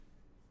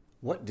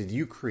What did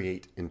you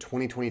create in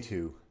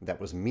 2022 that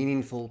was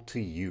meaningful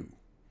to you?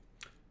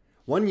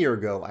 1 year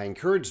ago, I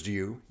encouraged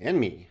you and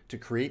me to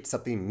create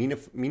something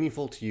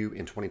meaningful to you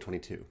in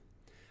 2022.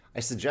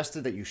 I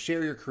suggested that you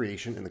share your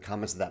creation in the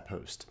comments of that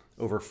post.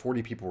 Over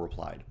 40 people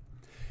replied.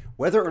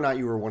 Whether or not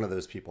you were one of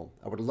those people,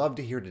 I would love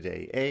to hear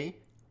today, A,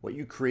 what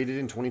you created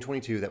in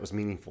 2022 that was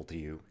meaningful to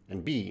you,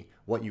 and B,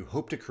 what you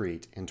hope to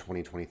create in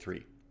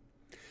 2023.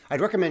 I'd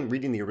recommend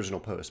reading the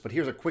original post, but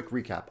here's a quick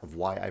recap of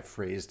why I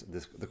phrased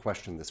the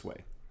question this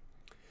way.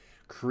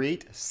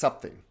 Create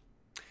something.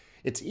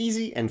 It's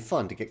easy and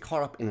fun to get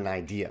caught up in an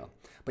idea,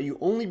 but you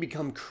only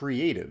become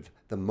creative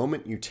the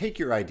moment you take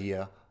your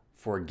idea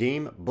for a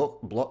game,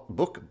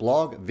 book,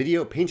 blog,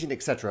 video, painting,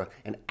 etc.,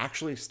 and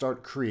actually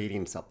start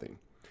creating something.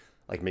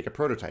 Like make a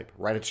prototype,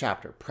 write a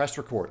chapter, press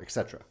record,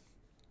 etc.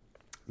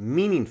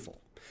 Meaningful.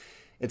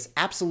 It's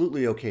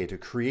absolutely okay to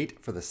create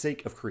for the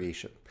sake of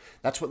creation.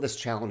 That's what this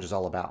challenge is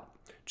all about.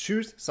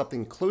 Choose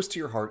something close to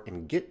your heart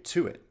and get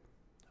to it.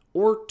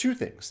 Or two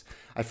things.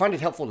 I find it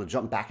helpful to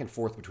jump back and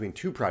forth between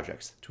two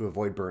projects to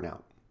avoid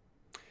burnout.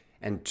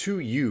 And to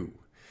you.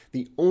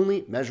 The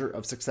only measure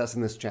of success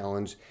in this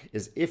challenge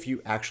is if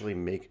you actually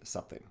make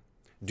something.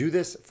 Do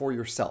this for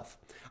yourself.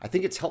 I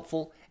think it's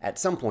helpful at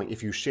some point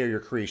if you share your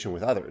creation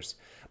with others.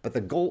 But the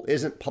goal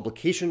isn't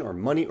publication or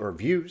money or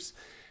views.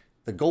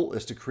 The goal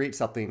is to create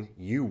something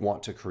you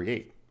want to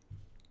create.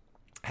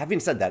 Having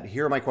said that,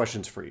 here are my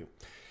questions for you.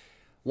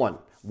 1.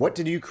 What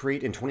did you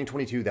create in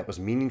 2022 that was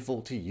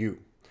meaningful to you?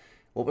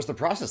 What was the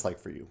process like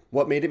for you?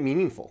 What made it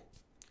meaningful?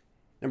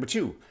 Number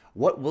 2,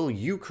 what will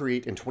you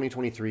create in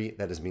 2023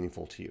 that is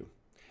meaningful to you?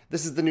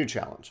 This is the new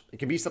challenge. It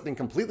can be something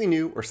completely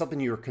new or something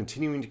you are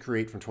continuing to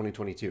create from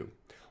 2022.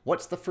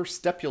 What's the first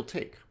step you'll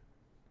take?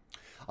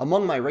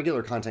 Among my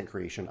regular content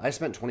creation, I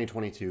spent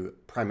 2022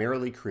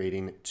 primarily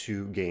creating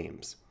 2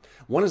 games.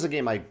 One is a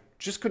game I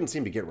just couldn't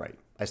seem to get right.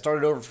 I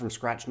started over from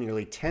scratch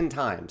nearly 10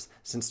 times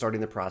since starting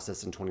the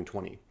process in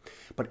 2020.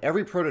 But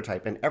every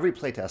prototype and every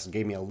playtest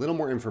gave me a little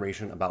more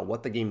information about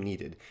what the game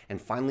needed, and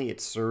finally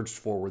it surged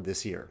forward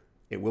this year.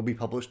 It will be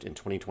published in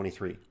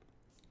 2023.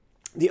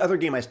 The other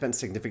game I spent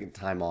significant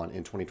time on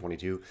in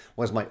 2022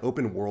 was my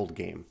open world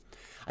game.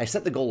 I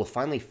set the goal of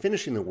finally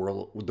finishing the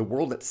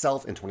world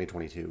itself in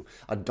 2022,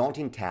 a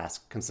daunting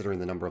task considering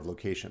the number of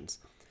locations.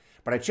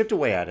 But I chipped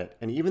away at it,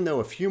 and even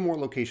though a few more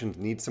locations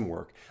need some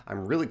work,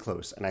 I'm really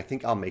close, and I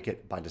think I'll make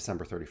it by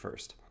December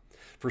 31st.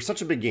 For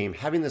such a big game,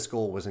 having this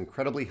goal was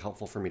incredibly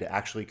helpful for me to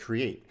actually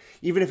create,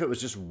 even if it was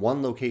just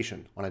one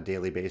location on a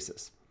daily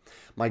basis.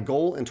 My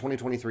goal in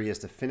 2023 is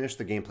to finish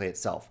the gameplay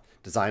itself,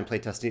 design,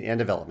 playtesting, and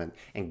development,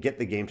 and get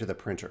the game to the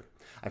printer.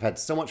 I've had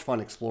so much fun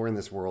exploring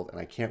this world, and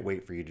I can't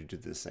wait for you to do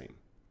the same.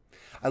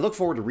 I look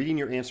forward to reading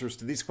your answers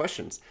to these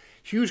questions.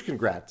 Huge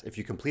congrats if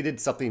you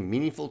completed something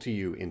meaningful to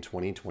you in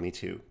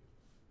 2022.